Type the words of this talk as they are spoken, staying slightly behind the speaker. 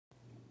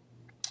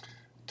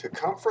to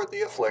comfort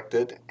the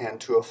afflicted and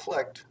to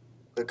afflict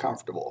the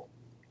comfortable.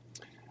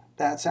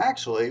 That's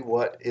actually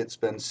what it's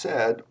been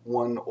said,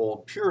 one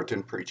old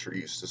Puritan preacher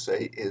used to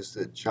say, is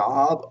the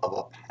job of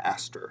a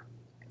pastor.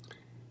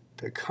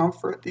 To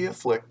comfort the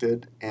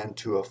afflicted and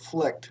to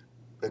afflict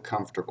the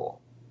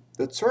comfortable.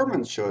 The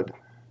sermon should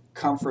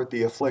comfort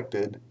the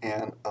afflicted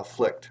and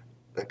afflict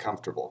the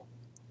comfortable.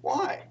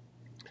 Why?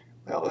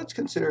 Well, let's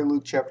consider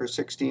Luke chapter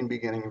 16,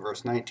 beginning in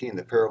verse 19,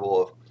 the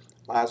parable of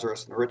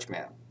Lazarus and the rich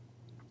man.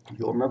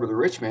 You'll remember the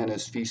rich man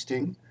is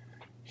feasting.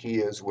 He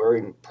is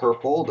wearing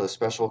purple, the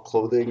special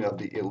clothing of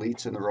the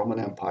elites in the Roman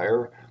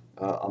Empire.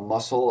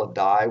 A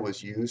dye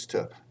was used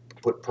to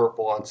put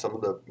purple on some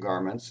of the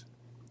garments.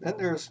 Then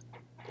there's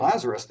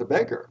Lazarus, the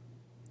beggar.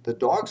 The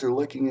dogs are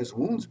licking his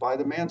wounds by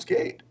the man's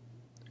gate.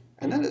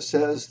 And then it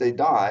says they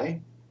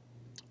die.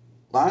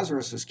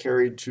 Lazarus is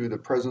carried to the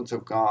presence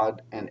of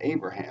God and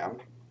Abraham,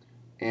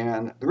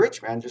 and the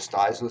rich man just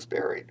dies and is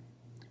buried.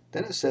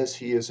 Then it says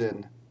he is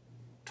in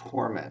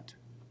torment,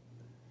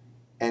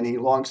 and he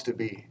longs to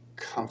be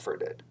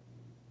comforted.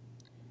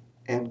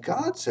 And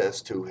God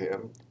says to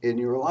him, in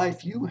your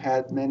life you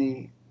had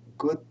many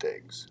good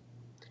things.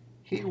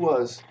 He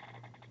was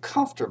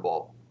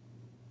comfortable,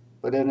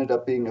 but ended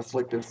up being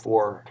afflicted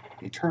for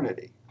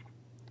eternity.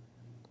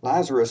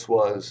 Lazarus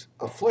was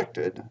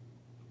afflicted,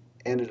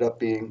 ended up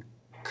being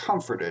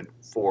comforted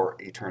for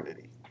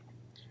eternity.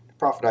 The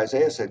prophet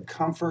Isaiah said,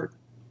 "Comfort,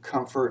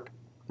 comfort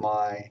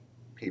my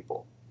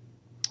people."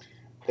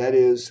 That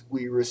is,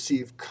 we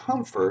receive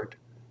comfort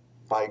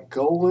by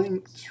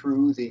going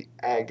through the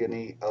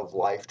agony of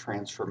life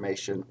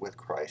transformation with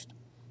Christ.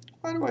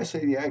 Why do I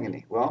say the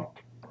agony? Well,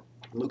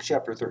 in Luke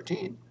chapter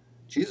 13,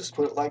 Jesus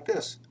put it like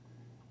this: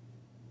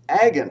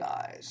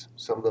 agonize,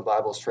 some of the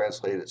Bibles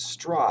translated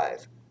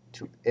strive,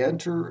 to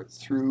enter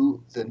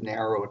through the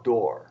narrow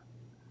door.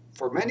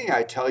 For many,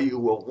 I tell you,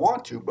 will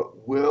want to,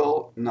 but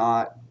will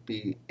not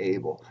be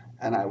able.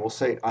 And I will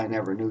say, I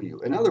never knew you.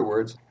 In other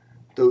words,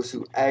 those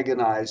who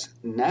agonize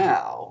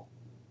now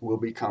will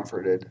be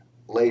comforted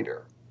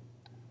later.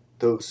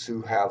 Those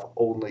who have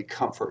only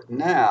comfort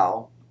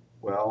now,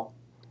 well,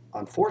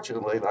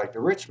 unfortunately, like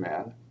the rich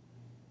man,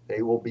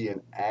 they will be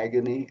in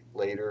agony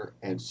later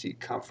and seek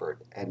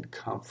comfort, and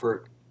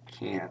comfort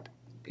can't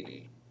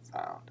be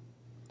found.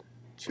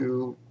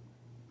 To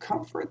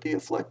comfort the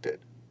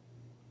afflicted,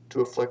 to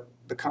afflict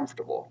the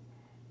comfortable.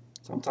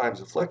 Sometimes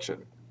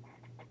affliction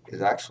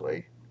is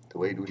actually the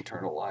way to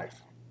eternal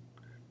life.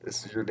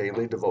 This is your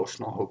daily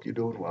devotional. Hope you're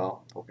doing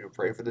well. Hope you'll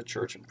pray for the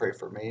church and pray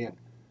for me and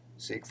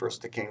seek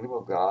first the kingdom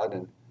of God.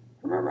 And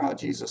remember how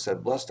Jesus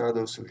said, blessed are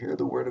those who hear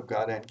the word of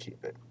God and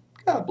keep it.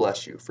 God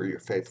bless you for your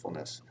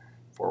faithfulness,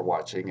 for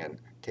watching and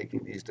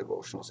taking these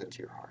devotionals into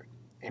your heart.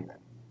 Amen.